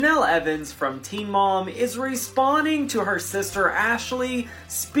Jenelle Evans from Teen Mom is responding to her sister Ashley,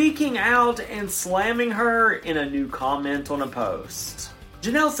 speaking out and slamming her in a new comment on a post.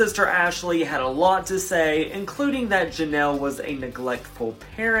 Jenelle's sister Ashley had a lot to say, including that Jenelle was a neglectful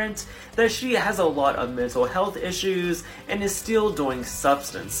parent, that she has a lot of mental health issues, and is still doing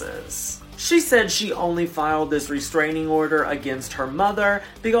substances. She said she only filed this restraining order against her mother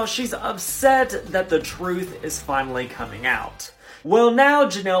because she's upset that the truth is finally coming out. Well, now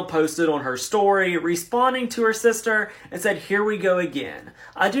Jenelle posted on her story responding to her sister and said, "Here we go again.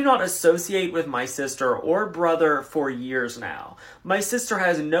 I do not associate with my sister or brother for years now. My sister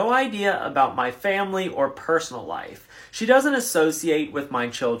has no idea about my family or personal life. She doesn't associate with my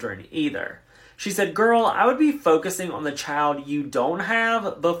children either." She said, "Girl, I would be focusing on the child you don't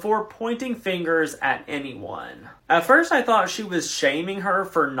have before pointing fingers at anyone." At first I thought she was shaming her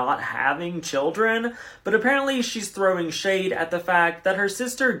for not having children, but apparently she's throwing shade at the fact that her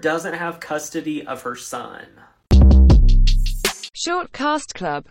sister doesn't have custody of her son. Short Cast Club